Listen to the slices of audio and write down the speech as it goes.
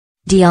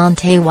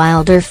Deontay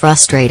Wilder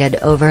frustrated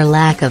over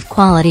lack of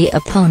quality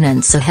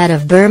opponents ahead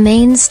of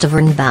Bermane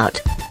Stiverne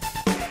bout.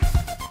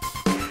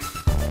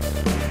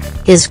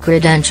 His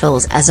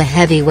credentials as a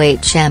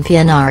heavyweight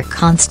champion are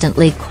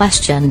constantly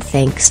questioned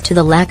thanks to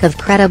the lack of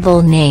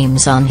credible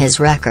names on his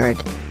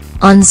record.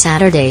 On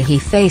Saturday he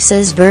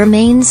faces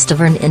Bermane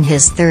Stiverne in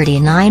his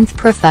 39th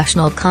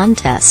professional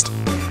contest.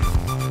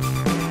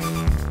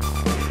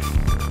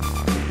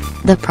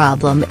 The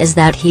problem is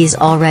that he's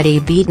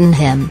already beaten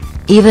him,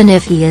 even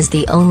if he is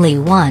the only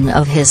one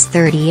of his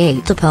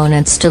 38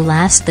 opponents to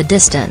last the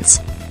distance.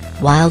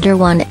 Wilder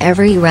won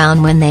every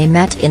round when they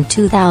met in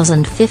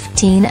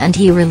 2015 and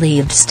he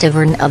relieved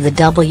Stiverne of the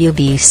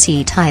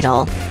WBC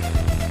title.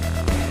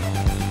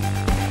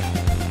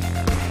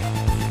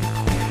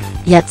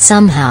 Yet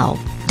somehow,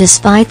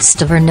 despite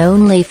Stiverne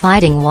only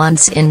fighting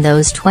once in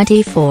those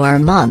 24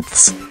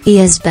 months, he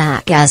is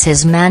back as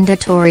his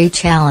mandatory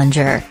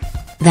challenger.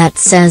 That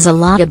says a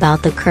lot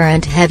about the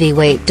current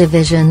heavyweight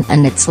division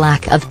and its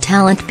lack of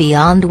talent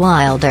beyond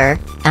Wilder,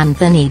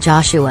 Anthony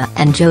Joshua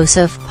and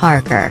Joseph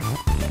Parker.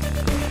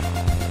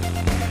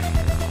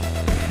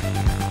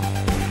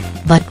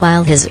 But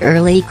while his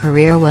early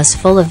career was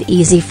full of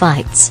easy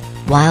fights,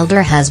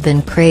 Wilder has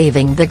been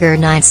craving bigger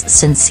nights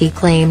since he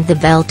claimed the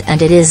belt,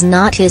 and it is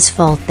not his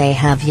fault they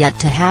have yet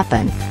to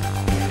happen.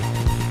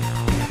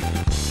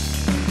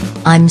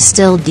 "I'm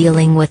still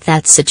dealing with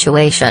that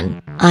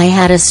situation. I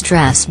had a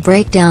stress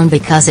breakdown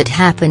because it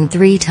happened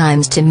 3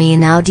 times to me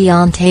now."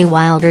 Deontay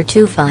Wilder.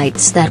 2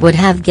 fights that would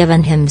have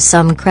given him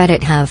some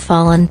credit have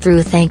fallen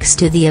through thanks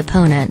to the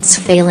opponents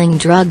failing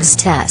drugs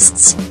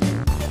tests.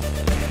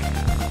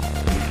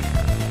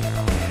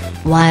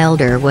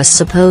 Wilder was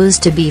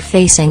supposed to be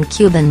facing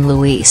Cuban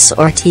Luis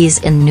Ortiz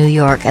in New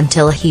York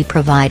until he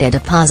provided a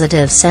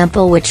positive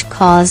sample, which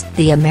caused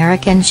the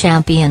American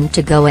champion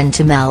to go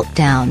into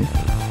meltdown.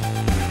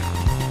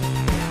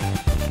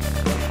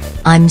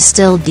 "I'm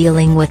still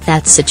dealing with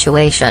that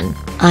situation.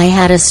 I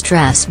had a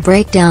stress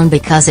breakdown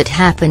because it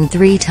happened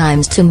 3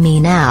 times to me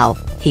now,"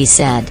 he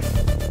said.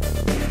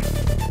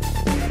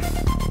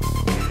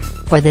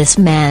 For this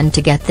man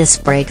to get this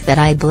break that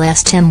I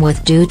blessed him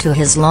with due to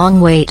his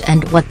long wait,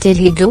 and what did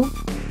he do?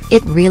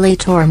 It really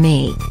tore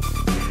me.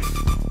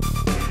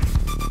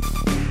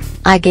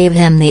 I gave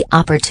him the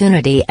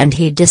opportunity and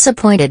he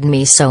disappointed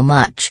me so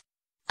much."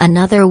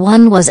 Another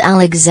one was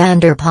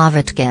Alexander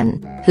Povetkin,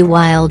 who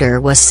Wilder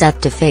was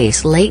set to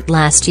face late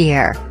last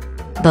year.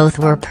 Both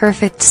were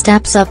perfect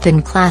steps up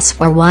in class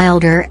for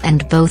Wilder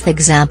and both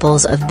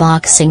examples of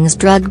boxing's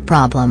drug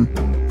problem.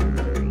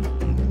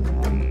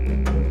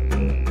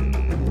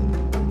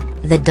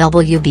 The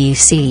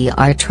WBC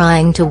are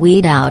trying to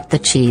weed out the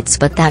cheats,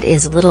 but that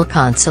is little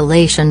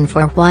consolation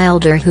for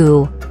Wilder,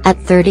 who,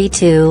 at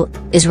 32,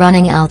 is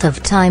running out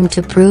of time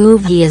to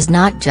prove he is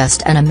not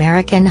just an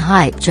American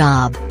hype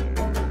job.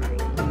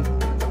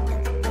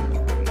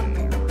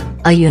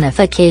 A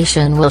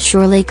unification will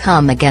surely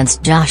come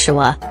against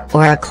Joshua,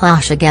 or a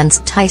clash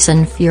against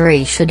Tyson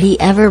Fury should he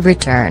ever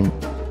return.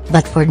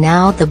 But for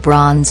now the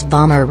Bronze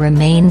Bomber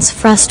remains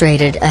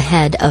frustrated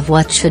ahead of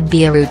what should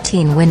be a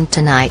routine win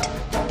tonight.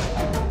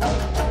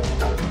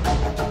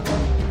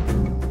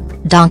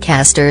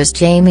 Doncaster's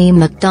Jamie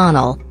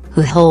McDonnell,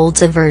 who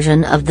holds a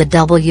version of the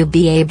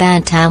WBA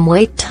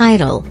bantamweight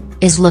title,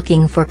 is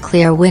looking for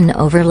clear win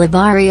over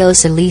Libario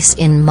Solis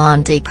in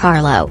Monte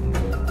Carlo.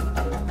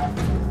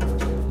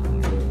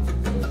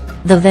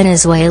 The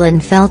Venezuelan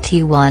felt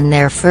he won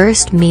their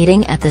first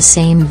meeting at the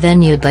same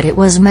venue, but it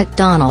was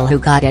McDonnell who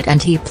got it,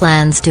 and he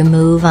plans to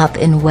move up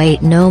in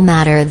weight no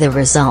matter the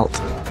result.